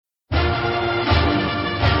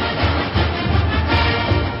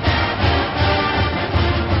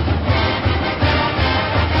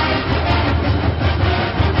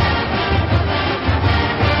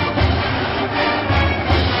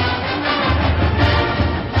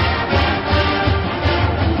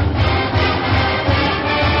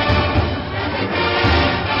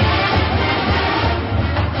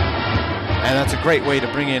Great way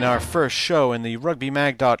to bring in our first show in the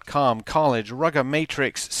RugbyMag.com College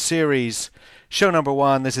Rugamatrix series. Show number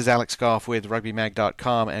 1, this is Alex Goff with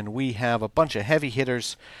RugbyMag.com, and we have a bunch of heavy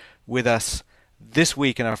hitters with us this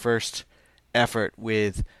week in our first effort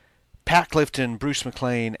with Pat Clifton, Bruce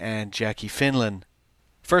McLean, and Jackie Finlan.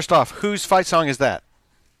 First off, whose fight song is that?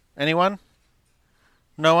 Anyone?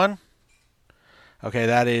 No one? Okay,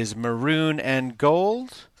 that is Maroon and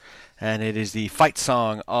Gold. And it is the fight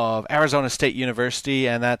song of Arizona State University,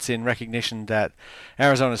 and that's in recognition that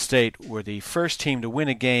Arizona State were the first team to win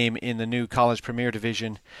a game in the new College Premier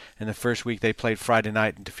Division. In the first week, they played Friday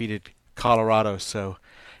night and defeated Colorado. So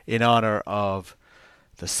in honor of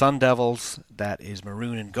the Sun Devils, that is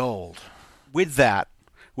Maroon and Gold. With that,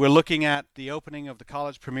 we're looking at the opening of the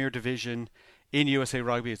College Premier Division in USA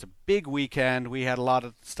Rugby. It's a big weekend. We had a lot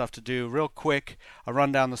of stuff to do. Real quick, I'll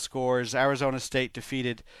run down the scores. Arizona State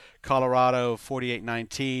defeated Colorado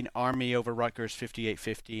 48-19. Army over Rutgers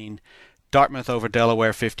 58-15. Dartmouth over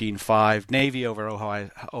Delaware 15-5. Navy over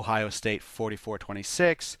Ohio State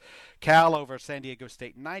 44-26. Cal over San Diego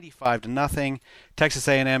State 95-0. Texas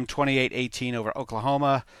A&M 28-18 over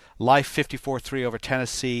Oklahoma. Life 54-3 over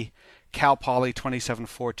Tennessee. Cal Poly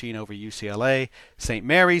 27-14 over UCLA. St.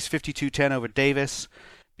 Mary's 52-10 over Davis.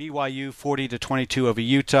 BYU 40-22 over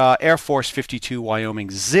Utah. Air Force 52,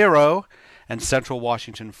 Wyoming 0. And Central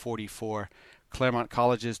Washington 44, Claremont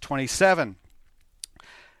College's 27.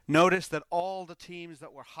 Notice that all the teams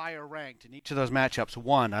that were higher ranked in each of those matchups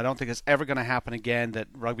won. I don't think it's ever going to happen again that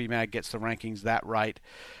Rugby Mag gets the rankings that right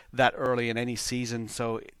that early in any season.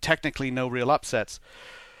 So technically no real upsets.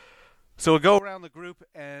 So we'll go around the group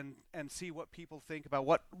and see what people think about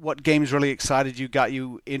what games really excited you, got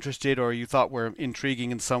you interested, or you thought were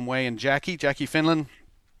intriguing in some way. And Jackie Finlan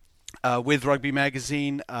with Rugby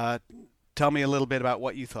Magazine, tell me a little bit about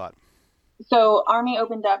what you thought. So Army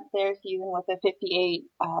opened up their season with a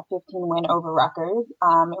 58-15 win over Rutgers. It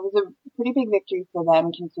was a pretty big victory for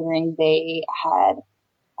them considering they had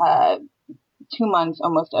 2 months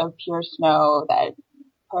almost of pure snow that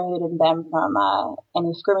prohibited them from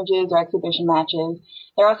any scrimmages or exhibition matches.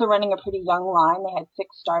 They're also running a pretty young line. They had 6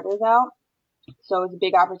 starters out. So it was a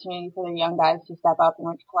big opportunity for their young guys to step up, and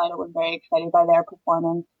Rich Kalido was very excited by their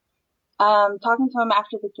performance. Talking to him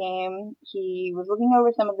after the game, he was looking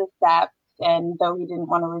over some of the stats, and though he didn't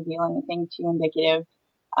want to reveal anything too indicative,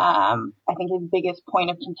 I think his biggest point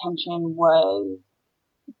of contention was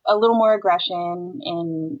a little more aggression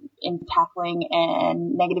in tackling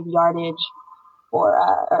and negative yardage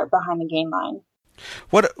or behind the gain line.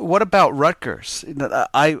 What about Rutgers?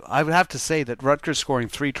 I would have to say that Rutgers scoring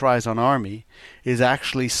 3 tries on Army is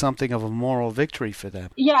actually something of a moral victory for them.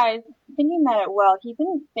 Yeah, I was thinking that he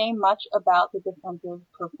didn't say much about the defensive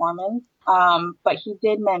performance, but he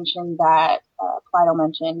did mention that, Kalido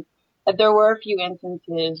mentioned, that there were a few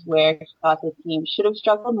instances where he thought the team should have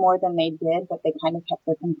struggled more than they did, but they kind of kept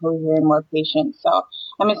their composure and were patient. So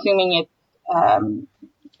I'm assuming it's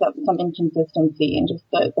some inconsistency and just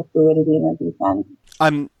the fluidity in the defense.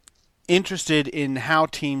 I'm interested in how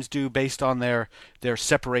teams do based on their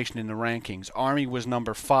separation in the rankings. Army was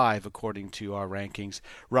number 5 according to our rankings.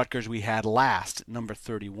 Rutgers we had last, number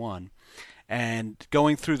 31. And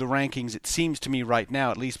going through the rankings, it seems to me right now,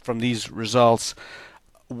 at least from these results,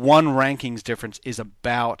 one rankings difference is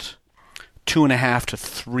about 2.5 to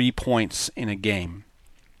 3 points in a game.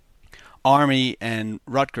 Army and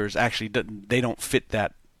Rutgers actually they don't fit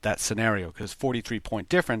that scenario because 43-point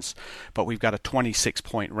difference, but we've got a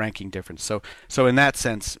 26-point ranking difference. So in that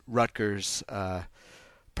sense, Rutgers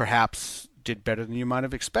perhaps did better than you might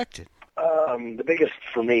have expected. The biggest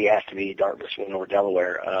for me has to be Dartmouth's win over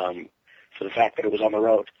Delaware for the fact that it was on the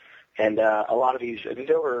road. And a lot of these, I mean,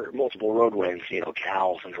 there were multiple road wins,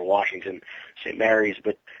 Cal, Central Washington, St. Mary's,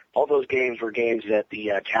 but all those games were games that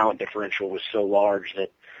the talent differential was so large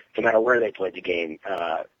that no matter where they played the game,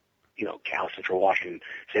 Cal, Central Washington,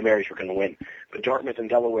 St. Mary's were going to win. But Dartmouth and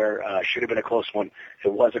Delaware should have been a close one.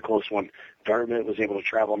 It was a close one. Dartmouth was able to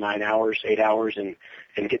travel 8 hours, and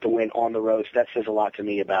get the win on the road. So that says a lot to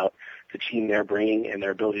me about the team they're bringing and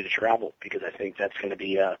their ability to travel, because I think that's going to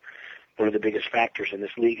be one of the biggest factors in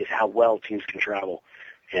this league is how well teams can travel.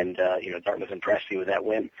 And, Dartmouth impressed me with that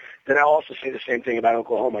win. Then I'll also say the same thing about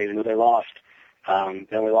Oklahoma, even though they lost.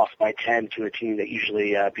 They only lost by 10 to a team that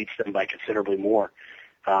usually beats them by considerably more.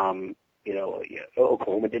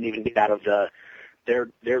 Oklahoma didn't even get out of their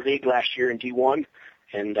league last year in D1,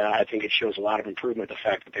 and I think it shows a lot of improvement, the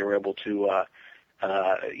fact that they were able to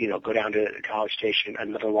go down to College Station,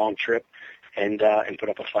 another long trip, and put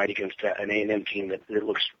up a fight against an A&M team that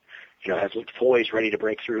looks, has looked poised, ready to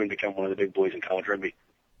break through and become one of the big boys in college rugby.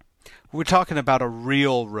 We're talking about a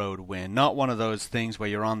real road win, not one of those things where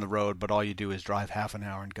you're on the road, but all you do is drive half an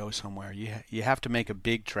hour and go somewhere. You have to make a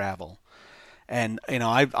big travel. And,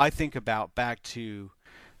 I think about back to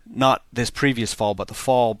not this previous fall, but the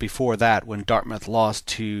fall before that, when Dartmouth lost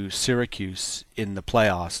to Syracuse in the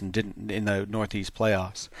playoffs and didn't in the Northeast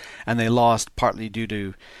playoffs, and they lost partly due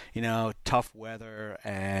to tough weather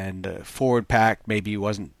and forward pack maybe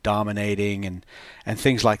wasn't dominating and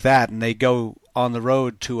things like that, and they go on the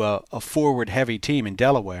road to a forward heavy team in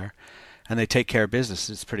Delaware, and they take care of business.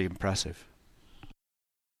 It's pretty impressive.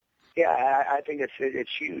 Yeah, I think it's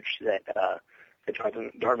huge that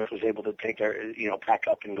Dartmouth was able to take their, pack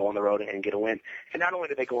up and go on the road and get a win. And not only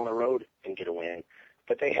did they go on the road and get a win,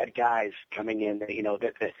 but they had guys coming in,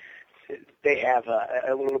 that they have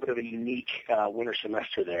a little bit of a unique winter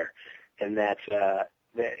semester there, and that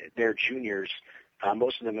their juniors,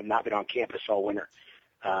 most of them have not been on campus all winter.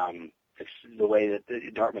 It's the way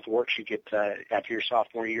that Dartmouth works. You get, after your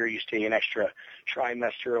sophomore year, you stay an extra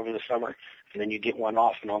trimester over the summer, and then you get one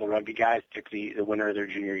off, and all the rugby guys pick the winter of their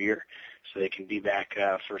junior year so they can be back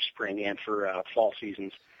for spring and for fall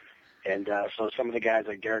seasons. And so some of the guys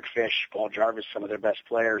like Derek Fish, Paul Jarvis, some of their best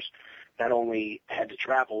players, not only had to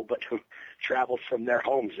travel, but traveled from their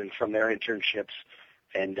homes and from their internships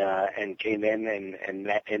and came in and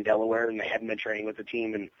met in Delaware, and they hadn't been training with the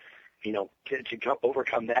team. And to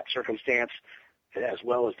overcome that circumstance, as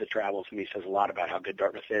well as the travel, to me says a lot about how good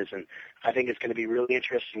Dartmouth is. And I think it's going to be really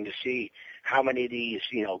interesting to see how many of these,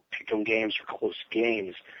 pick-em games or close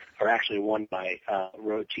games are actually won by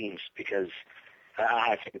road teams, because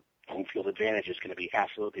I think home field advantage is going to be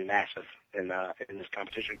absolutely massive in this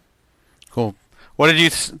competition. Cool. What did you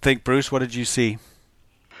think, Bruce? What did you see?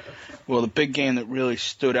 Well, the big game that really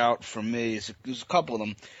stood out for me there's a couple of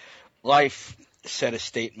them. Life said a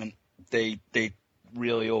statement. They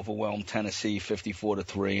really overwhelmed Tennessee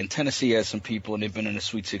 54-3, and Tennessee has some people, and they've been in the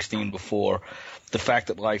Sweet 16 before. The fact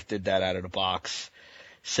that Life did that out of the box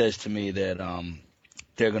says to me that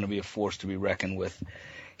they're going to be a force to be reckoned with.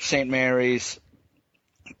 St. Mary's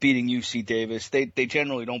beating UC Davis. They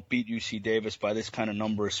generally don't beat UC Davis by this kind of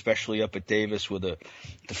number, especially up at Davis, where the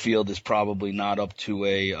field is probably not up to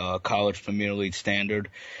a college Premier League standard.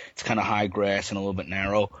 It's kind of high grass and a little bit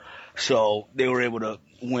narrow. So they were able to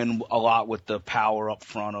win a lot with the power up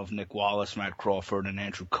front of Nick Wallace, Matt Crawford, and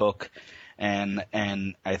Andrew Cook. And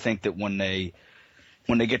I think that when they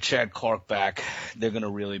get Chad Clark back, they're going to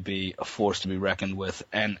really be a force to be reckoned with.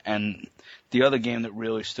 And the other game that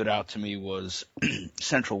really stood out to me was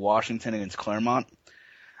Central Washington against Claremont.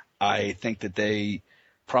 I think that they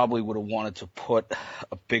probably would have wanted to put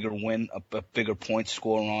a bigger point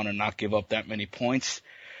score on and not give up that many points.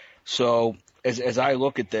 So as I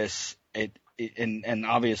look at this, and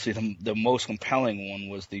obviously the most compelling one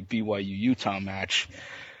was the BYU-Utah match,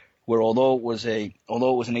 where although it was an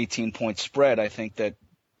 18-point spread, I think that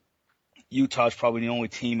Utah is probably the only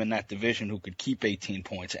team in that division who could keep 18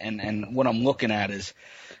 points. And what I'm looking at is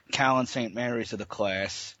Cal and St. Mary's are the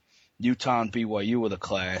class, Utah and BYU are the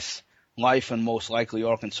class, Life and most likely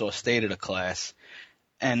Arkansas State are the class,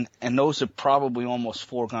 and those are probably almost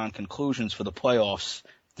foregone conclusions for the playoffs.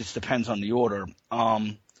 This depends on the order.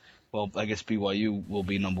 Well, I guess BYU will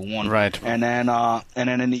be number one. Right. And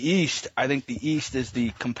then in the East, I think the East is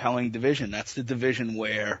the compelling division. That's the division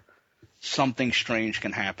where something strange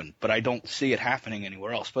can happen. But I don't see it happening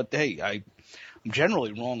anywhere else. But, hey, I'm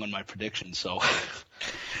generally wrong on my predictions, so.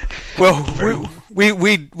 Well,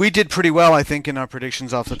 we did pretty well, I think, in our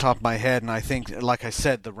predictions off the top of my head. And I think, like I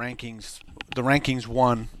said, the rankings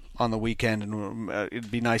won on the weekend, and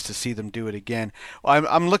it'd be nice to see them do it again.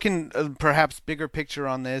 I'm looking perhaps bigger picture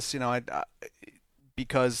on this,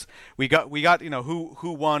 because we got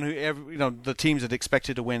who won, the teams that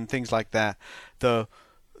expected to win, things like that. The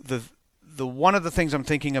one of the things I'm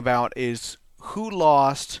thinking about is who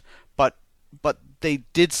lost, but they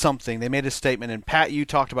did something. They made a statement. And Pat, you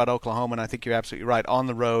talked about Oklahoma, and I think you're absolutely right. On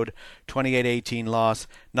the road, 28-18 loss,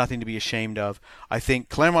 nothing to be ashamed of. I think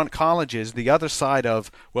Claremont College is the other side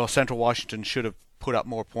of, well, Central Washington should have put up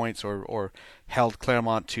more points or held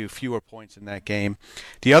Claremont to fewer points in that game.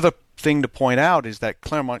 The other thing to point out is that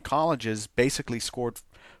Claremont Colleges basically scored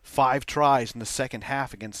 5 tries in the second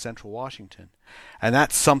half against Central Washington. And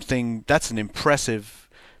that's an impressive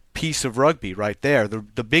piece of rugby right there.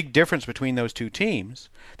 The big difference between those two teams,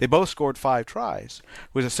 they both scored 5 tries,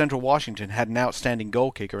 was that Central Washington had an outstanding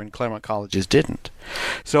goal kicker and Claremont Colleges didn't.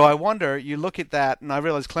 So I wonder, you look at that, and I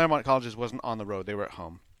realize Claremont Colleges wasn't on the road, they were at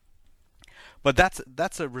home. But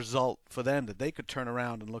that's a result for them that they could turn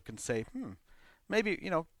around and look and say, maybe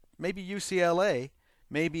UCLA,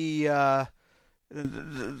 maybe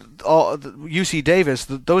UC Davis,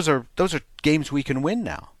 those are games we can win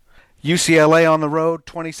now. UCLA on the road,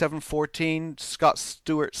 27-14. Scott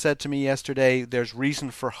Stewart said to me yesterday, "There's reason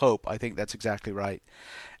for hope." I think that's exactly right,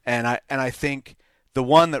 and I think the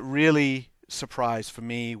one that really surprised for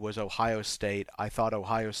me was Ohio State. I thought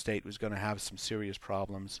Ohio State was going to have some serious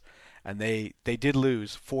problems, and they did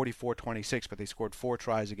lose 44-26, but they scored 4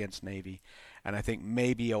 tries against Navy, and I think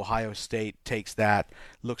maybe Ohio State takes that,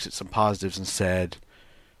 looks at some positives, and said,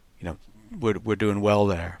 we're doing well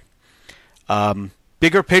there.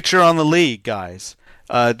 Bigger picture on the league, guys.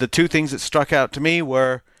 The 2 things that struck out to me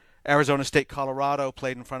were Arizona State, Colorado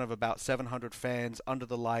played in front of about 700 fans under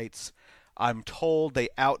the lights. I'm told they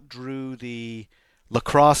outdrew the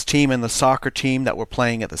lacrosse team and the soccer team that were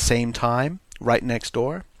playing at the same time, right next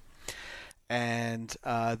door. And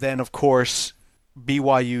then, of course,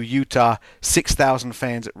 BYU, Utah, 6,000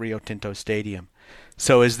 fans at Rio Tinto Stadium.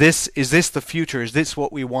 So is this the future? Is this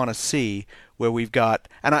what we want to see, where we've got,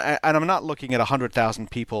 and I'm not looking at 100,000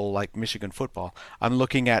 people like Michigan football. I'm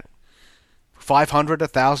looking at 500,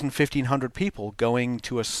 1,000, 1,500 people going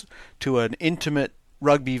to an intimate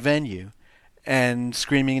rugby venue and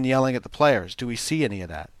screaming and yelling at the players. Do we see any of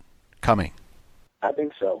that coming? I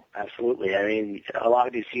think so, absolutely. I mean, a lot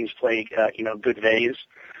of these teams play, good venues,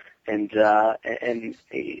 and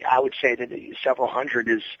I would say that several hundred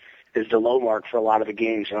is the low mark for a lot of the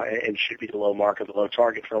games, and should be the low mark or the low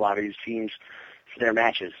target for a lot of these teams for their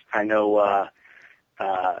matches. I know,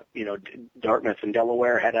 Dartmouth and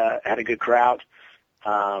Delaware had a good crowd.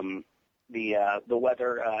 The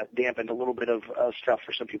weather dampened a little bit of stuff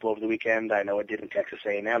for some people over the weekend. I know it did in Texas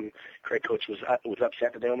A&M. Craig Coates was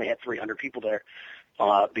upset that they only had 300 people there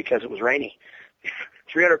because it was rainy.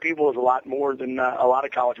 300 people is a lot more than a lot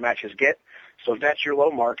of college matches get. So if that's your low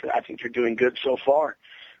mark, I think you're doing good so far.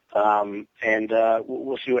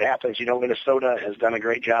 We'll see what happens. Minnesota has done a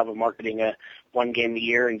great job of marketing one game a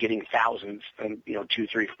year and getting thousands, and 2,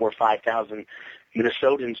 3, 4, 5,000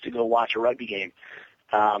 Minnesotans to go watch a rugby game.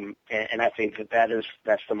 And I think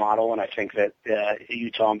that's the model, and I think that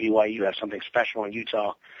Utah and BYU have something special in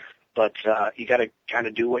Utah. But you got to kind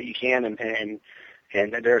of do what you can, and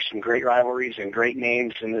there are some great rivalries and great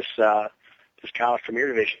names in this college premier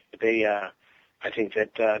division. I think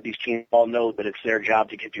that these teams all know that it's their job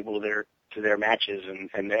to get people to their matches,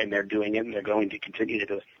 and they're doing it, and they're going to continue to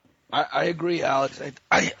do it. I agree, Alex.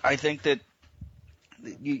 I think that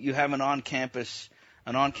you have an on-campus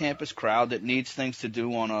crowd that needs things to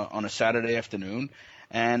do on a Saturday afternoon,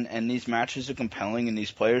 and these matches are compelling, and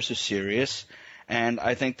these players are serious, and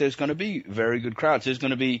I think there's going to be very good crowds. There's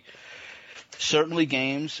going to be certainly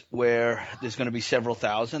games where there's going to be several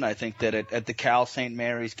thousand. I think that at the Cal St.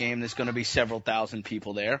 Mary's game, there's going to be several thousand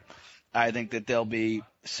people there. I think that there'll be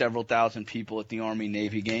several thousand people at the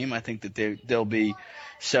Army-Navy game. I think that there'll be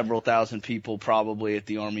several thousand people probably at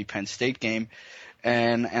the Army-Penn State game.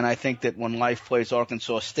 And I think that when Life plays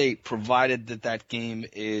Arkansas State, provided that game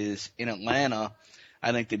is in Atlanta,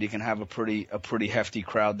 I think that you can have a pretty hefty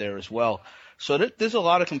crowd there as well. So there's a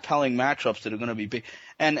lot of compelling matchups that are going to be big.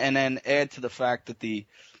 And then add to the fact that the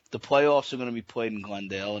playoffs are going to be played in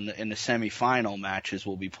Glendale, and the semifinal matches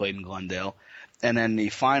will be played in Glendale. And then the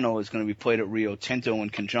final is going to be played at Rio Tinto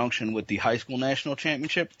in conjunction with the high school national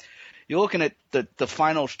championship. You're looking at the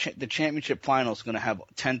finals, the championship final is going to have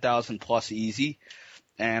 10,000 plus easy.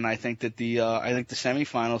 And I think that the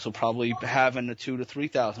semifinals will probably have in the 2,000 to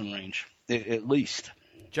 3,000 range at least.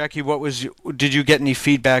 Jackie, did you get any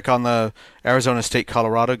feedback on the Arizona State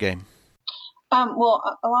Colorado game?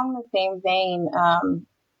 Well, along the same vein,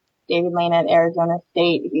 David Lane at Arizona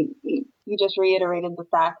State, he just reiterated the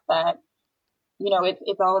fact that,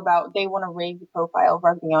 it's all about, they want to raise the profile of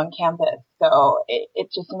rugby on campus. So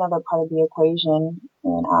it's just another part of the equation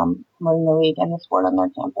in promoting the league and the sport on their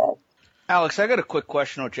campus. Alex, I got a quick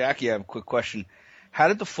question, or Jackie, I have a quick question. How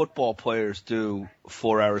did the football players do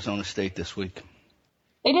for Arizona State this week?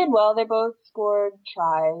 They did well. They both scored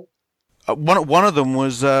tries. One of them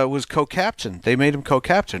was co-captain. They made him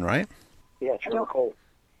co-captain, right? Yeah, Trevor Cole.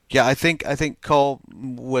 Yeah, I think Cole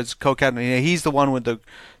was co-captain. He's the one with the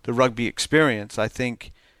rugby experience. I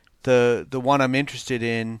think the one I'm interested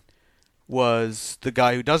in was the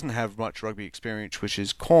guy who doesn't have much rugby experience, which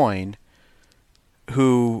is Coyne,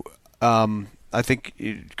 who I think,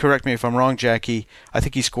 correct me if I'm wrong, Jackie, I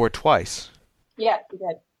think he scored twice. Yes, he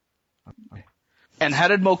did. And how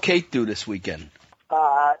did Mulcahy do this weekend?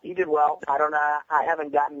 He did well. I don't know. I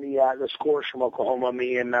haven't gotten the scores from Oklahoma.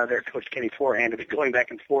 Me and their coach Kenny Forehand have been going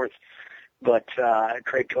back and forth. But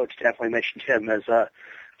Craig Coates definitely mentioned him as a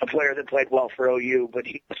player that played well for OU. But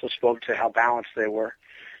he also spoke to how balanced they were.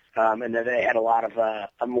 and that they had a lot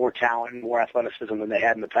of more talent and more athleticism than they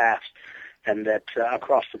had in the past, and that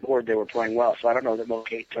across the board they were playing well. So I don't know that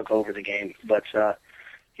Mulcahy took over the game, but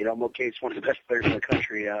Mulcahy's one of the best players in the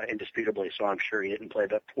country, indisputably. So I'm sure he didn't play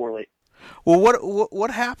that poorly. Well,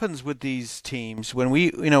 what happens with these teams when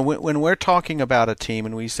when we're talking about a team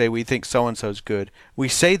and we say we think so and so's good? We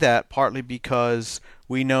say that partly because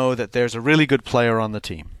we know that there's a really good player on the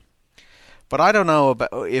team, but I don't know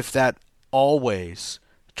if that always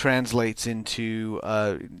translates into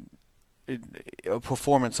a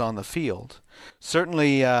performance on the field.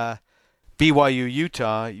 Certainly,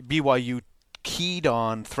 BYU keyed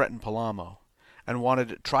on Threaten Palamo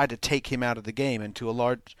and tried to take him out of the game, and to a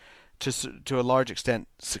large extent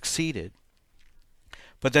succeeded.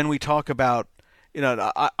 But then we talk about,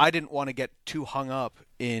 I didn't want to get too hung up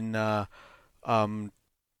in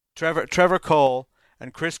Trevor Cole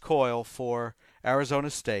and Chris Coyle for Arizona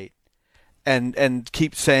State, and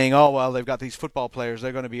keep saying, oh well, they've got these football players,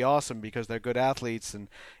 they're going to be awesome because they're good athletes, and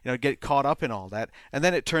get caught up in all that. And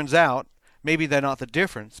then it turns out maybe they're not the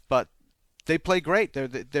difference, but they play great.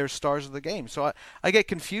 They're stars of the game. So I get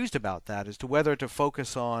confused about that as to whether to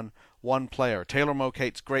focus on one player. Taylor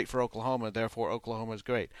Mulcahy's great for Oklahoma, therefore Oklahoma's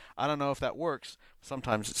great. I don't know if that works.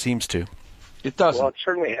 Sometimes it seems to. It doesn't. Well, it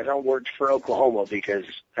certainly hasn't worked for Oklahoma because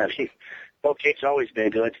Mulcahy's always been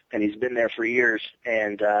good, and he's been there for years,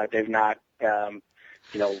 and they've not,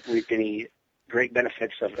 reaped any great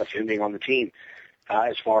benefits of him being on the team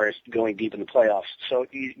as far as going deep in the playoffs. So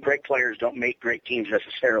great players don't make great teams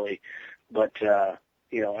necessarily. But,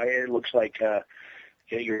 it looks like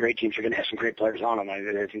your great teams are going to have some great players on them. I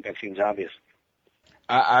think that seems obvious.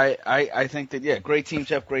 I think that, great teams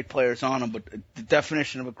have great players on them, but the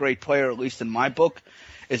definition of a great player, at least in my book,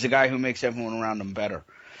 is a guy who makes everyone around them better.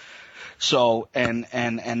 So, and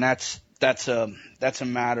that's a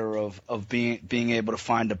matter of being able to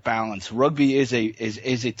find a balance. Rugby is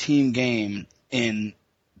a team game in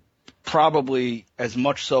probably as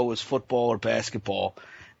much so as football or basketball,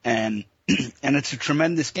 and it's a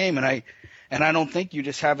tremendous game, and I don't think you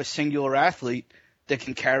just have a singular athlete that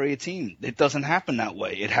can carry a team. It doesn't happen that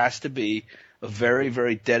way. It has to be a very,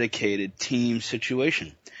 very dedicated team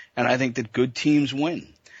situation, and I think that good teams win.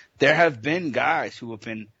 There have been guys who have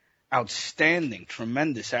been outstanding,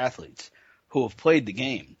 tremendous athletes who have played the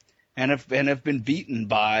game and have been beaten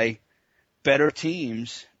by better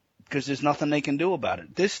teams because there's nothing they can do about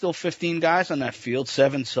it. There's still 15 guys on that field,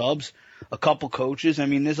 7 subs, a couple coaches. I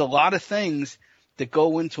mean, there's a lot of things that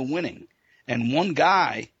go into winning. And one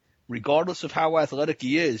guy, regardless of how athletic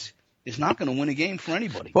he is not going to win a game for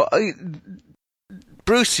anybody. Well,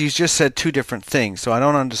 Bruce, you just said two different things, so I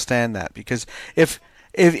don't understand that. Because if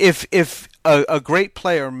a great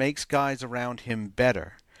player makes guys around him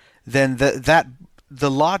better, then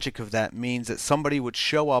the logic of that means that somebody would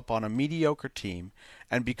show up on a mediocre team,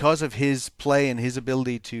 and because of his play and his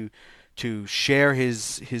ability to share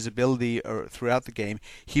his ability throughout the game,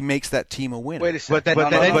 he makes that team a winner. Wait a second. But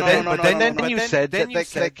then you said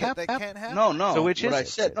that can't happen. No. So which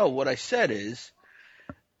is it? What I said is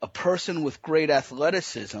a person with great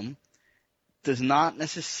athleticism does not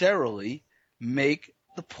necessarily make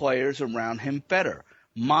the players around him better.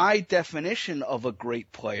 My definition of a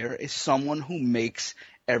great player is someone who makes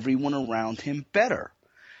everyone around him better.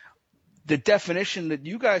 The definition that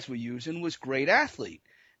you guys were using was great athlete.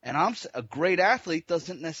 And a great athlete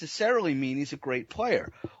doesn't necessarily mean he's a great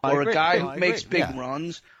player or a guy who makes big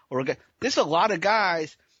runs or a guy. There's a lot of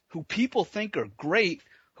guys who people think are great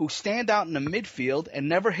who stand out in the midfield and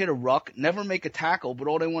never hit a ruck, never make a tackle, but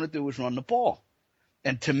all they want to do is run the ball.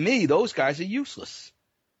 And to me, those guys are useless.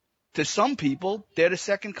 To some people, they're the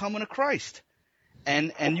second coming of Christ.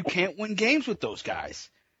 And you can't win games with those guys.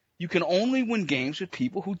 You can only win games with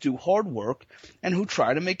people who do hard work and who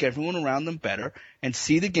try to make everyone around them better and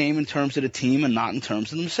see the game in terms of the team and not in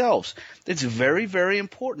terms of themselves. It's very, very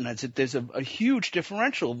important. There's a huge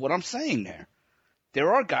differential of what I'm saying there.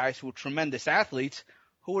 There are guys who are tremendous athletes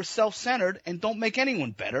who are self-centered and don't make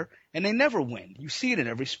anyone better, and they never win. You see it in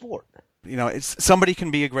every sport. Somebody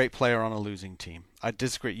can be a great player on a losing team. I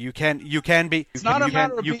disagree. You can be. It's not a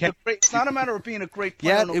matter of being a great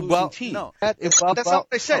player on a losing team. No, that's not what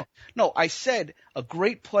I said. No, I said a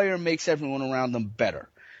great player makes everyone around them better.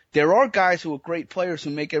 There are guys who are great players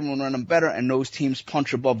who make everyone around them better, and those teams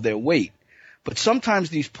punch above their weight. But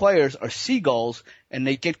sometimes these players are seagulls, and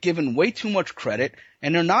they get given way too much credit,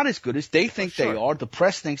 and they're not as good as they think they are. The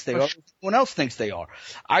press thinks they are. Everyone else thinks they are.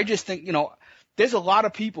 I just think, there's a lot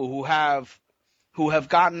of people who have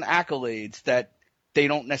gotten accolades that they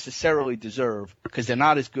don't necessarily deserve because they're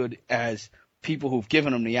not as good as people who've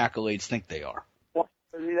given them the accolades think they are. Well,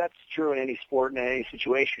 that's true in any sport and in any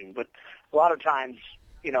situation. But a lot of times,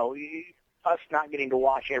 us not getting to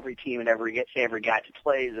watch every team and every guy that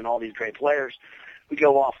plays and all these great players, we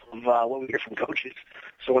go off of what we hear from coaches.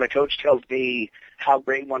 So when a coach tells me how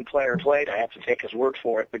great one player played, I have to take his word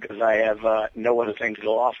for it because I have no other thing to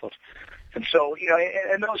go off of. And so,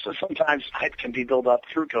 and those sometimes hype can be built up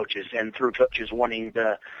through coaches and through coaches wanting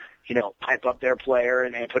to, hype up their player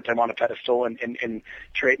and put them on a pedestal and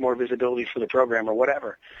create more visibility for the program or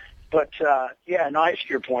whatever. But, I see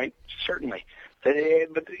your point, certainly. But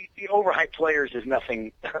the overhyped players is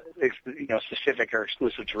nothing, specific or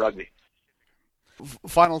exclusive to rugby.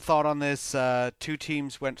 Final thought on this: two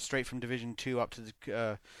teams went straight from Division II up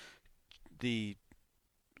to the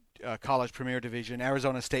College Premier Division.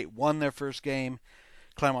 Arizona State won their first game.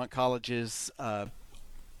 Claremont Colleges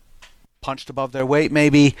punched above their weight,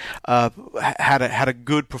 maybe had a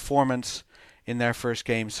good performance in their first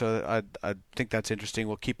game. So I think that's interesting.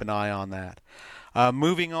 We'll keep an eye on that.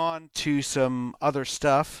 Moving on to some other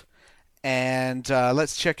stuff, and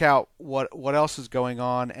let's check out what else is going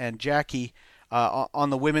on. And Jackie,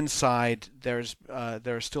 on the women's side, there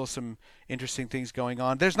are still some interesting things going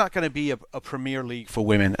on. There's not going to be a Premier League for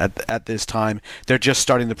women at this time. They're just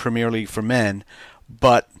starting the Premier League for men,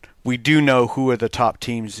 but we do know who are the top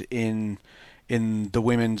teams in the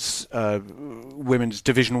women's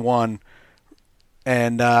Division I,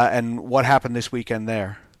 and what happened this weekend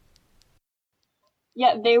there.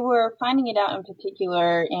 Yeah, they were finding it out in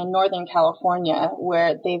particular in Northern California,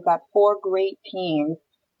 where they've got 4 great teams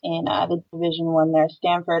in the Division I there.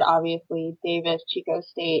 Stanford, obviously, Davis, Chico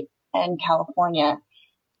State, and California.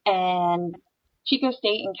 And Chico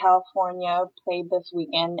State and California played this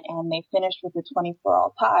weekend, and they finished with a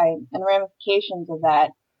 24-all tie. And the ramifications of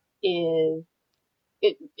that is,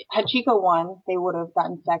 had Chico won, they would have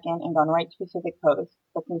gotten second and gone right to Pacific Coast.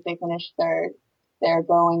 But since they finished third, they're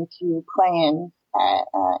going to play-ins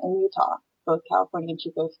in Utah, both California and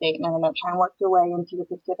Chico State, and they're going to try and work their way into the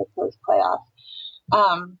Pacific Coast playoffs.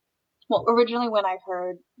 Well, originally when I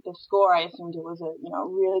heard the score, I assumed it was a,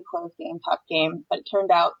 really close game, tough game, but it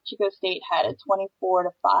turned out Chico State had a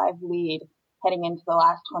 24-5 lead heading into the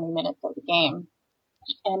last 20 minutes of the game.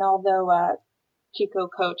 And although, Chico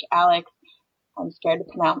coach Alex, I'm scared to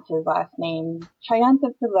pronounce his last name,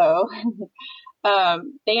 Triantafilo,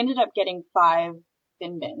 they ended up getting 5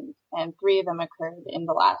 sin bins, and 3 of them occurred in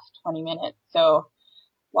the last 20 minutes. So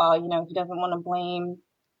while, he doesn't want to blame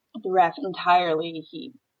the ref entirely,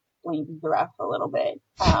 he blames the ref a little bit.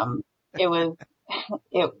 It was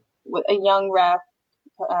a young ref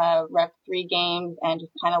 3 games and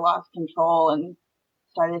just kind of lost control and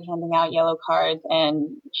started handing out yellow cards,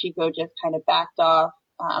 and Chico just kind of backed off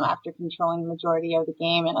after controlling the majority of the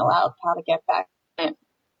game and allowed Cal to get back in.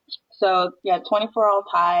 So 24-all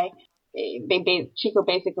tie. Chico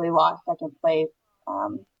basically lost second place.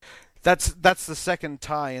 That's the second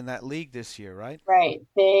tie in that league this year, right? Right.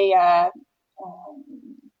 They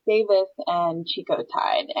Davis and Chico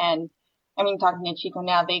tied, and talking to Chico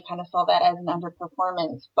now, they kind of saw that as an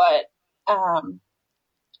underperformance, but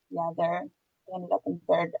they ended up in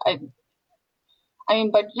third.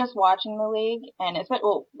 But just watching the league, and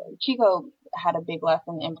Chico had a big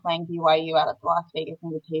lesson in playing BYU out at the Las Vegas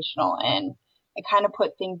Invitational, and it kind of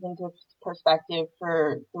put things into perspective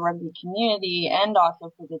for the rugby community and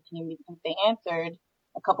also for the team, because they answered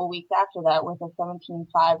a couple weeks after that with a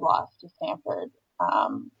 17-5 loss to Stanford,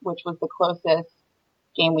 which was the closest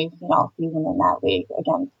game we've seen all season in that league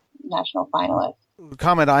against national finalists. The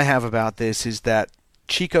comment I have about this is that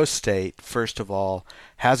Chico State, first of all,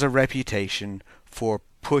 has a reputation for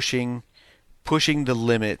pushing the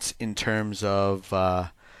limits in terms of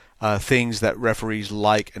things that referees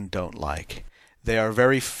like and don't like. They are a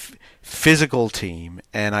very physical team,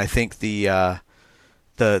 and I think what's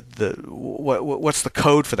the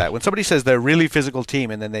code for that? When somebody says they're a really physical team,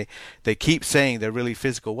 and then they keep saying they're really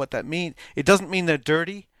physical, what that means? It doesn't mean they're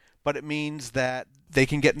dirty, but it means that they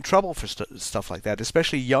can get in trouble for stuff like that.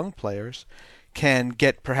 Especially young players can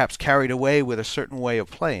get perhaps carried away with a certain way of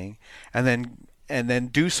playing, and then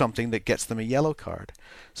do something that gets them a yellow card.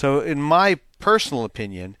 So, in my personal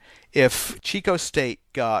opinion, if Chico State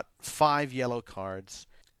got 5 yellow cards,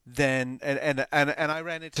 then and I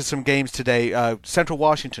ran into some games today. Central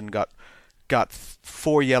Washington got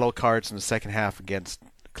 4 yellow cards in the second half against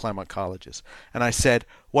Claremont Colleges, and I said,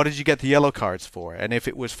 "What did you get the yellow cards for?" And if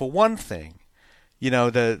it was for one thing,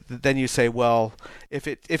 then you say, well, if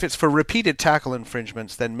it's for repeated tackle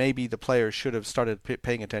infringements, then maybe the players should have started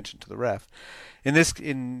paying attention to the ref.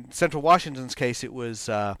 In Central Washington's case, it was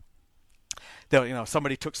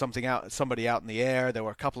somebody took somebody out in the air. There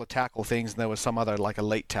were a couple of tackle things, and there was some other, like a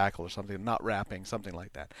late tackle or something, not wrapping, something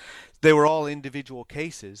like that. They were all individual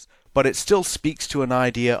cases, but it still speaks to an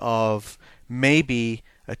idea of maybe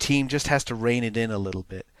a team just has to rein it in a little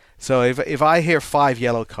bit. So if I hear 5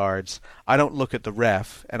 yellow cards, I don't look at the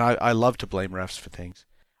ref, and I love to blame refs for things.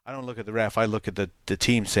 I don't look at the ref. I look at the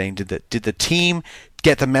team, saying, did the team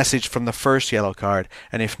get the message from the first yellow card?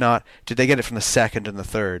 And if not, did they get it from the second and the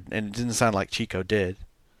third? And it didn't sound like Chico did.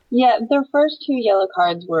 Yeah, their first 2 yellow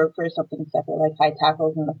cards were for something separate, like high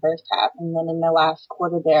tackles in the first half. And then in the last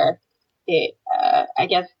quarter there, I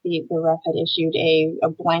guess the ref had issued a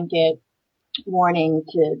blanket warning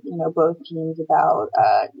to, both teams about,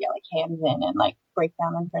 like hands in and like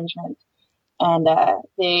breakdown infringements. And,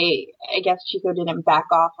 I guess Chico didn't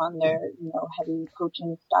back off on their, heavy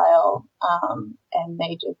poaching style. And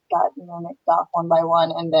they just got, nicked off one by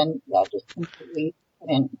one, and then, just completely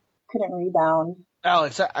couldn't rebound.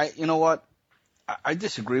 Alex, you know what? I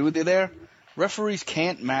disagree with you there. Referees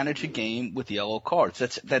can't manage a game with yellow cards.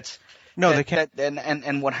 They can't.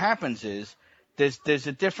 And what happens is there's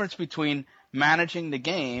a difference between managing the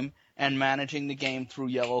game and managing the game through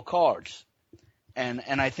yellow cards. And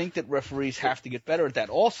I think that referees have to get better at that.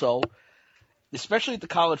 Also, especially at the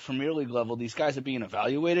college Premier League level, these guys are being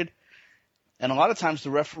evaluated. And a lot of times the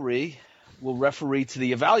referee will referee to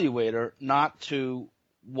the evaluator, not to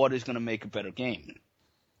what is going to make a better game.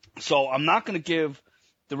 So I'm not going to give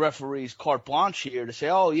the referees carte blanche here to say,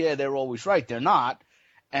 oh, yeah, they're always right. They're not.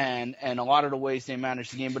 And a lot of the ways they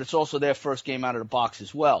manage the game, but it's also their first game out of the box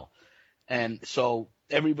as well. And so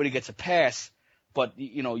everybody gets a pass. But,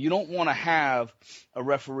 you don't want to have a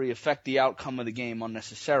referee affect the outcome of the game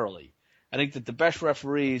unnecessarily. I think that the best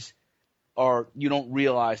referees you don't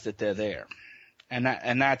realize that they're there. And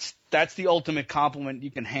that's the ultimate compliment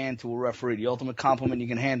you can hand to a referee. The ultimate compliment you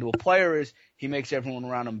can hand to a player is he makes everyone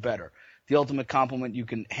around him better. The ultimate compliment you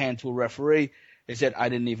can hand to a referee is that I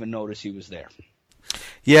didn't even notice he was there.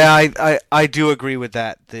 Yeah, I do agree with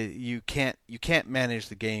that. You can't manage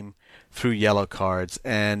the game through yellow cards,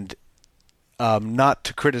 and not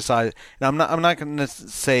to criticize. And I'm not going to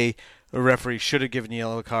say a referee should have given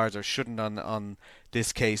yellow cards or shouldn't on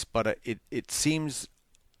this case, but it seems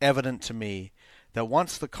evident to me that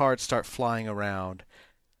once the cards start flying around,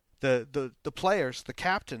 the players, the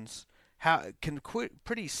captains, can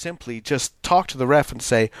pretty simply just talk to the ref and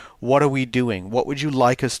say, "What are we doing? What would you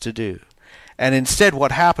like us to do?" And instead,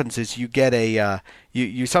 what happens is you get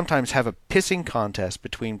you sometimes have a pissing contest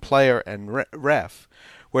between player and ref,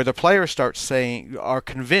 where the players are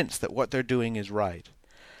convinced that what they're doing is right,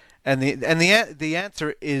 and the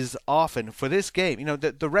answer is often for this game.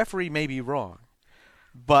 The referee may be wrong,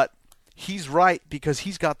 but he's right because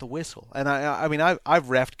he's got the whistle. And I mean I've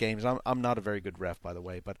reffed games. I'm not a very good ref, by the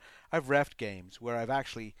way, but I've reffed games where I've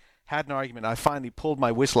actually had an argument. I finally pulled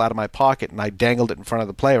my whistle out of my pocket and I dangled it in front of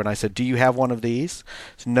the player and I said, "Do you have one of these?"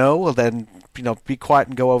 He said, "No." Well, then be quiet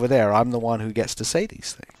and go over there. I'm the one who gets to say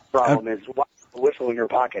these things. Problem is, why the whistle in your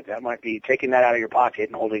pocket? That might be taking that out of your pocket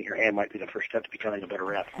and holding it in your hand might be the first step to becoming a better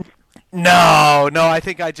ref. No, I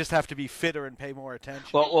think I just have to be fitter and pay more attention.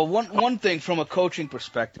 Well, one thing from a coaching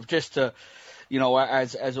perspective, just to,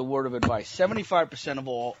 as a word of advice, 75% of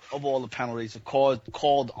all the penalties are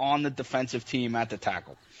called on the defensive team at the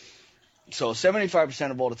tackle. So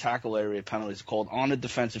 75% of all the tackle area penalties are called on the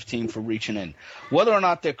defensive team for reaching in. Whether or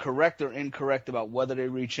not they're correct or incorrect about whether they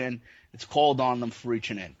reach in, it's called on them for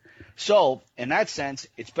reaching in. So, in that sense,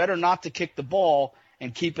 it's better not to kick the ball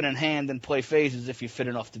and keep it in hand and play phases if you're fit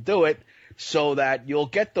enough to do it, so that you'll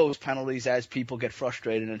get those penalties as people get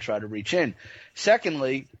frustrated and try to reach in.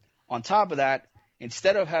 Secondly, on top of that,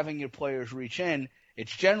 instead of having your players reach in,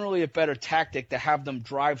 it's generally a better tactic to have them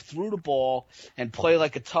drive through the ball and play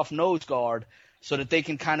like a tough nose guard so that they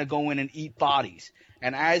can kind of go in and eat bodies.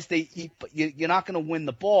 And as they eat, you're not going to win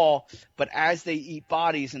the ball, but as they eat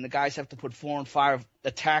bodies and the guys have to put 4 and 5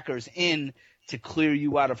 attackers in to clear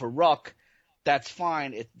you out of a ruck, that's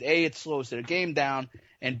fine. It slows their game down,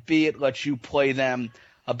 and B, it lets you play them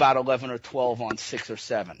about 11 or 12 on 6 or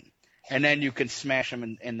 7. And then you can smash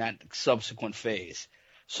them in that subsequent phase.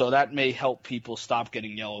 So that may help people stop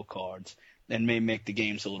getting yellow cards and may make the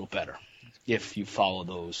games a little better if you follow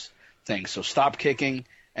those things. So stop kicking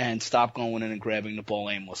and stop going in and grabbing the ball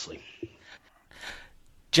aimlessly.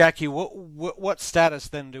 Jackie, what status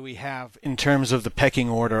then do we have in terms of the pecking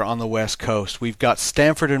order on the West Coast? We've got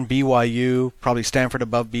Stanford and BYU, probably Stanford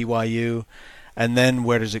above BYU, and then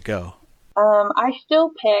where does it go? I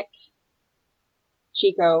still pick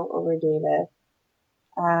Chico over Davis.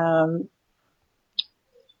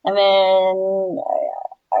 And then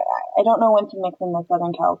I don't know when to mix in the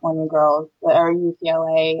Southern California girls, or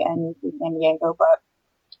UCLA and UC San Diego, but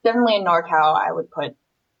definitely in NorCal, I would put,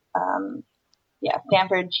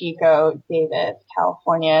 Stanford, Chico, Davis,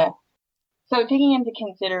 California. So taking into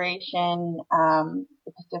consideration,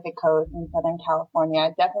 the Pacific Coast and Southern California,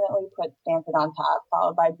 I'd definitely put Stanford on top,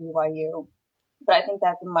 followed by BYU. But I think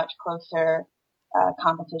that's a much closer,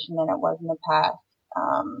 competition than it was in the past.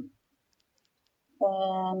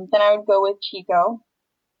 And then I would go with Chico,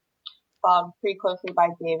 followed pretty closely by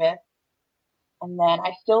Davis. And then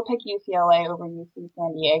I still pick UCLA over UC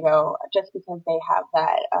San Diego just because they have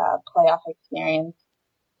that playoff experience.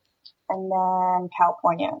 And then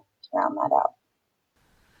California to round that out.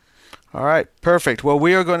 All right, perfect. Well,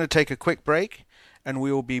 we are going to take a quick break, and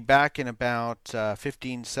we will be back in about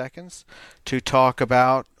 15 seconds to talk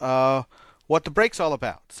about what the break's all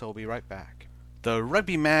about. So we'll be right back. The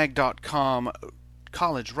RugbyMag.com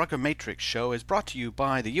College Rugby Matrix show is brought to you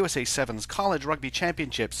by the USA Sevens College Rugby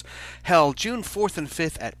Championships, held June 4th and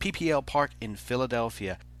 5th at PPL Park in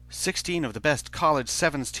Philadelphia. 16 of the best college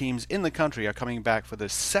sevens teams in the country are coming back for the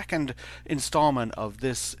second installment of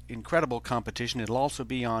this incredible competition. It'll also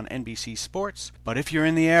be on NBC Sports. But if you're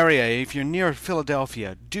in the area, if you're near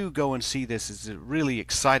Philadelphia, do go and see this. It's a really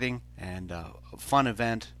exciting and fun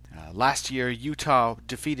event. Last year, Utah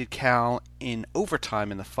defeated Cal in overtime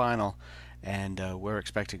in the final. And we're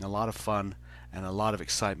expecting a lot of fun and a lot of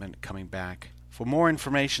excitement coming back. For more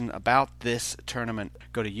information about this tournament,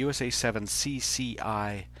 go to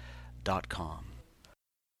USA7cci.com.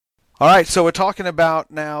 All right, so we're talking about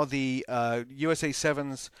now the USA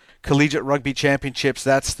Sevens Collegiate Rugby Championships.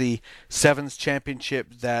 That's the Sevens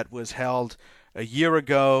Championship that was held a year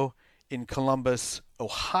ago in Columbus,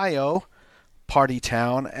 Ohio, Party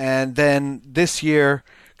Town. And then this year,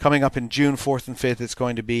 coming up in June 4th and 5th, it's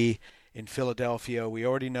going to be in Philadelphia. We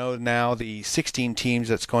already know now the 16 teams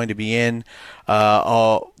that's going to be in.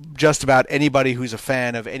 Just about anybody who's a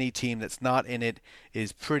fan of any team that's not in it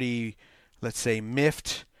is pretty, let's say,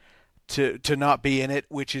 miffed to not be in it,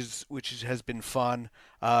 which has been fun.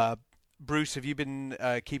 Bruce, have you been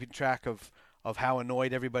keeping track of how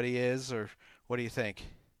annoyed everybody is, or what do you think?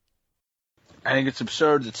 I think it's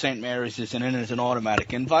absurd that St. Mary's isn't in as an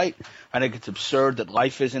automatic invite. I think it's absurd that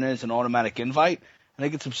Life isn't in as an automatic invite. I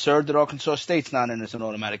think it's absurd that Arkansas State's not in as an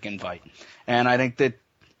automatic invite. And I think that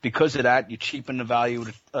because of that, you cheapen the value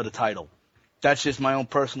of the title. That's just my own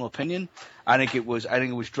personal opinion. I think it was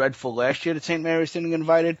dreadful last year that St. Mary's didn't get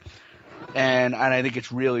invited. And I think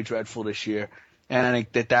it's really dreadful this year. And I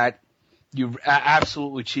think that you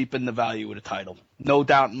absolutely cheapen the value of the title. No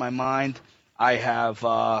doubt in my mind. I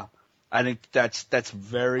think that's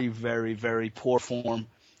very, very, very poor form.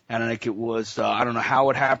 And I think it was, I don't know how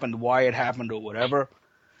it happened, why it happened, or whatever.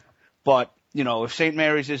 But, if St.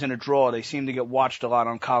 Mary's isn't a draw, they seem to get watched a lot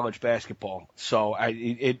on college basketball. So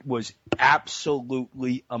it was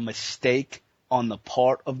absolutely a mistake on the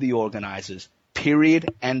part of the organizers.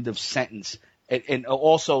 Period. End of sentence. And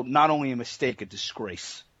also, not only a mistake, a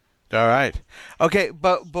disgrace. All right. Okay,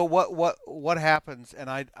 but what happens, and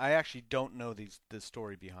I actually don't know the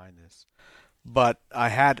story behind this. But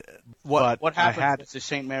what happens is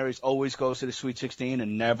St. Mary's always goes to the Sweet 16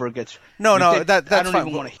 and never gets. That's I don't fine.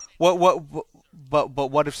 Even want to.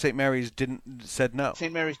 But what if St. Mary's said no?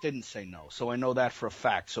 St. Mary's didn't say no, so I know that for a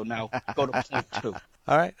fact. So now go to point 2.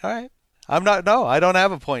 All right. I'm not. No, I don't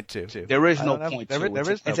have a point 2. There is no point 2.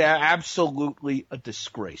 It's absolutely a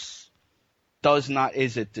disgrace.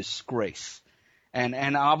 Is a disgrace,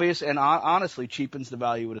 and honestly cheapens the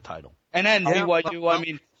value of the title. And then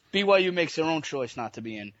BYU, BYU makes their own choice not to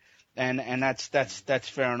be in, and that's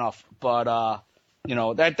fair enough. But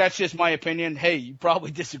that's just my opinion. Hey, you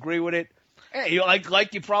probably disagree with it. Hey, you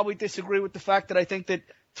probably disagree with the fact that I think that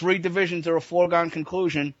 3 divisions are a foregone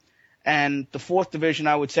conclusion, and the 4th division,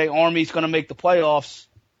 I would say, Army's going to make the playoffs,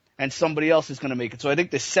 and somebody else is going to make it. So I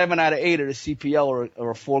think the 7 out of 8 of the CPL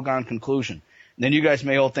are a foregone conclusion. And then you guys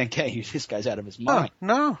may all think, hey, this guy's out of his mind.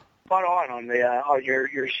 No. Spot on the your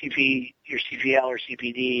CPL or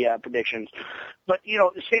CPD predictions, but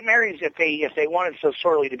St. Mary's, if they wanted so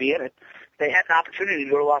sorely to be in it, they had an opportunity to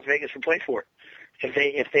go to Las Vegas and play for it.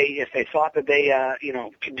 If they thought that they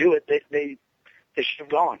could do it, they should have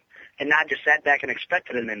gone and not just sat back and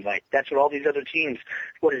expected an invite. That's what all these other teams.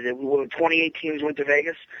 28 teams went to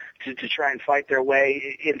Vegas to try and fight their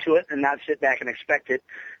way into it and not sit back and expect it.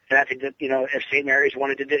 And I think that if St. Mary's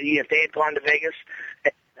wanted to if they had gone to Vegas.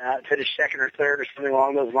 Finished 2nd or 3rd or something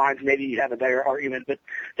along those lines, maybe you'd have a better argument, but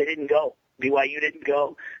they didn't go. BYU didn't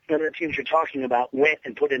go. None of the teams you're talking about went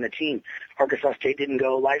and put in a team. Arkansas State didn't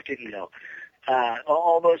go. Life didn't go.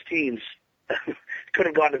 All those teams could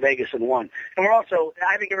have gone to Vegas and won. And we're also,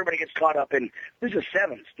 I think everybody gets caught up in, this is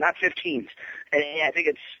sevens, not 15s. And I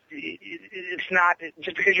think it's not,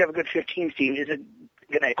 just because you have a good 15s team isn't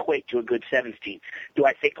going to equate to a good sevens team. Do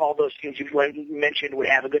I think all those teams you've mentioned would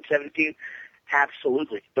have a good sevens team?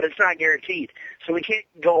 Absolutely. But it's not guaranteed. So we can't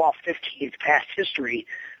go off 15s past history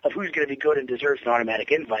of who's going to be good and deserves an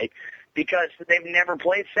automatic invite because they've never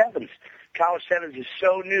played sevens. College sevens is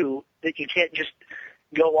so new that you can't just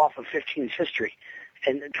go off of 15's history.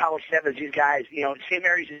 And college sevens, these guys, St.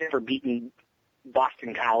 Mary's has never beaten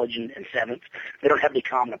Boston College in sevens. They don't have any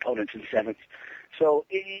common opponents in sevens. So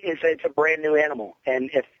it's a brand new animal. And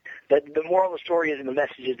if the moral of the story is, and the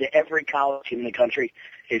message is to every college team in the country,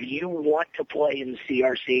 if you want to play in the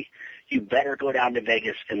CRC, you better go down to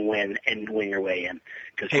Vegas and win your way in.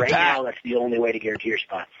 Because Pat, now that's the only way to guarantee your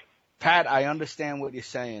spot. Pat, I understand what you're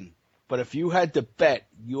saying. But if you had to bet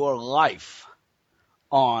your life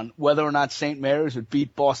on whether or not St. Mary's would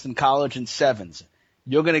beat Boston College in sevens,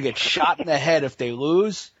 you're going to get shot in the head if they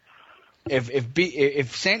lose.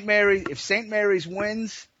 If St. Mary's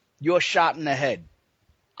wins, you're shot in the head.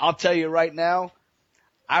 I'll tell you right now,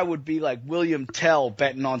 I would be like William Tell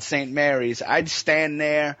betting on St. Mary's. I'd stand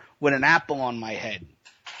there with an apple on my head.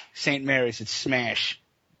 St. Mary's would smash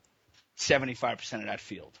 75% of that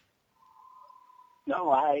field.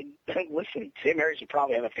 No, listen, St. Mary's would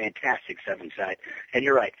probably have a fantastic seven side. And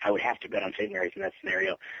you're right, I would have to bet on St. Mary's in that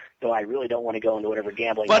scenario, though I really don't want to go into whatever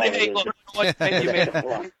gambling. But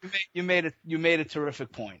you made a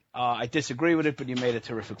terrific point. I disagree with it, but you made a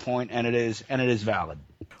terrific point, and it is valid.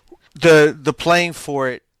 The playing for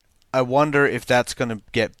it, I wonder if that's going to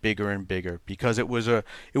get bigger and bigger, because it was a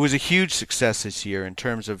huge success this year in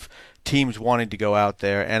terms of teams wanting to go out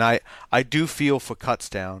there, and I do feel for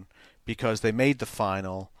Kutztown, because they made the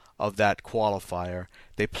final of that qualifier.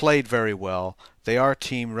 They played very well. They are a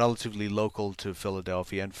team relatively local to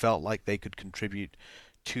Philadelphia and felt like they could contribute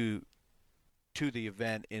to the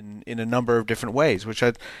event in a number of different ways, which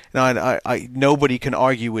I nobody can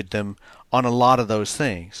argue with them on a lot of those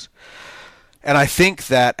things. And I think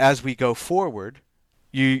that as we go forward,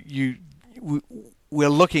 we're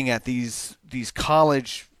looking at these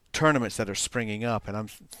college tournaments that are springing up, and I'm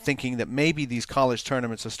thinking that maybe these college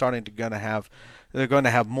tournaments are going to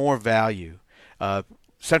have more value.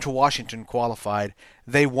 Central Washington qualified.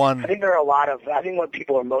 They won. I think what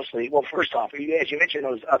people are mostly, well, first off, as you mentioned,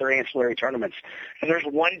 those other ancillary tournaments, and there's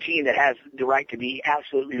one team that has the right to be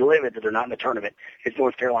absolutely livid that they're not in the tournament. It's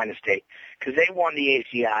North Carolina State, because they won the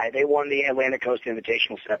ACI. They won the Atlantic Coast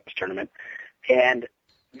Invitational Sevens tournament, and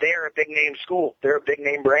they're a big-name school. They're a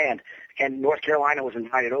big-name brand, and North Carolina was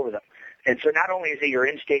invited over them. And so not only is it your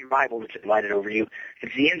in-state rival that's invited over you,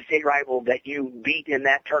 it's the in-state rival that you beat in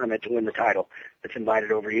that tournament to win the title that's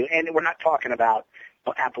invited over you. And we're not talking about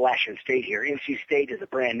Appalachian State here. NC State is a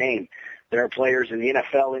brand name. There are players in the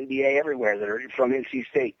NFL, NBA, everywhere that are from NC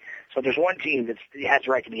State. So there's one team that has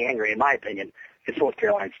the right to be angry, in my opinion. It's North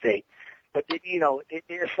Carolina State. But,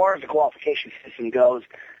 as far as the qualification system goes,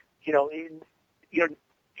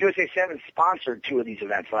 USA 7 sponsored 2 of these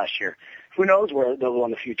events last year. Who knows where they'll go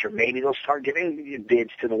in the future? Maybe they'll start giving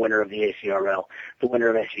bids to the winner of the ACRL, the winner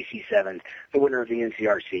of SEC 7, the winner of the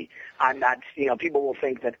NCRC. I'm not, people will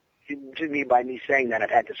think that, to me, by me saying that, I've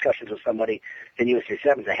had discussions with somebody in USA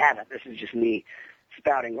 7s. I haven't. This is just me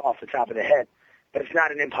spouting off the top of the head. But it's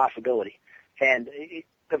not an impossibility. And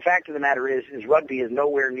the fact of the matter is rugby is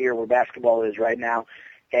nowhere near where basketball is right now.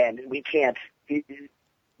 And we can't,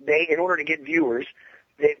 in order to get viewers,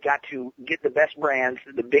 they've got to get the best brands,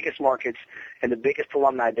 the biggest markets, and the biggest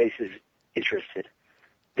alumni bases interested.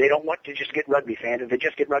 They don't want to just get rugby fans. If they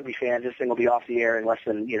just get rugby fans, this thing will be off the air in less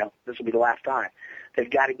than, this will be the last time. They've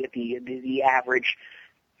got to get the average,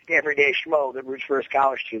 everyday schmo that roots for his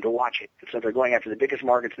college team to watch it. So they're going after the biggest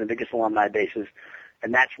markets and the biggest alumni bases,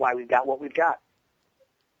 and that's why we've got what we've got.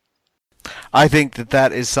 I think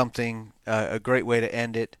that is something, a great way to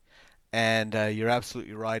end it. And you're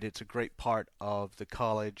absolutely right. It's a great part of the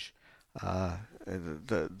college,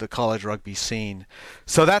 the college rugby scene.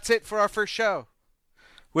 So that's it for our first show,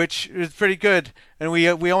 which is pretty good. And we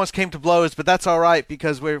almost came to blows, but that's all right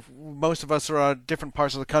because most of us are on different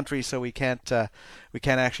parts of the country, so we can't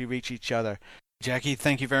actually reach each other. Jackie,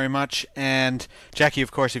 thank you very much. And Jackie,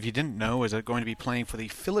 of course, if you didn't know, is going to be playing for the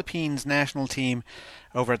Philippines national team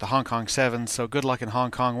over at the Hong Kong Sevens. So good luck in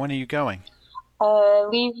Hong Kong. When are you going?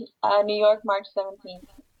 Leave New York March 17th.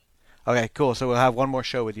 Okay, cool. So we'll have one more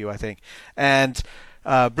show with you, I think. And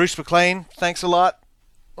Bruce McLean, thanks a lot.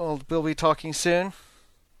 We'll be talking soon.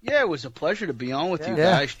 Yeah, it was a pleasure to be on with you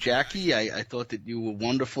guys. Jackie, I thought that you were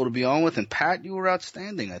wonderful to be on with, and Pat, you were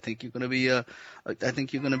outstanding. I think you're going to be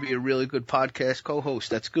a really good podcast co-host.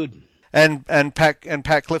 That's good. And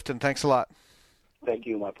Pat Clifton, thanks a lot. Thank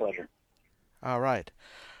you, my pleasure. All right.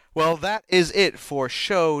 Well, that is it for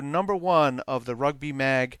show number 1 of the Rugby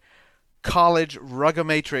Mag College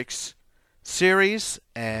Rugamatrix series,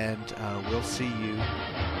 and we'll see you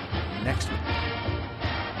next week.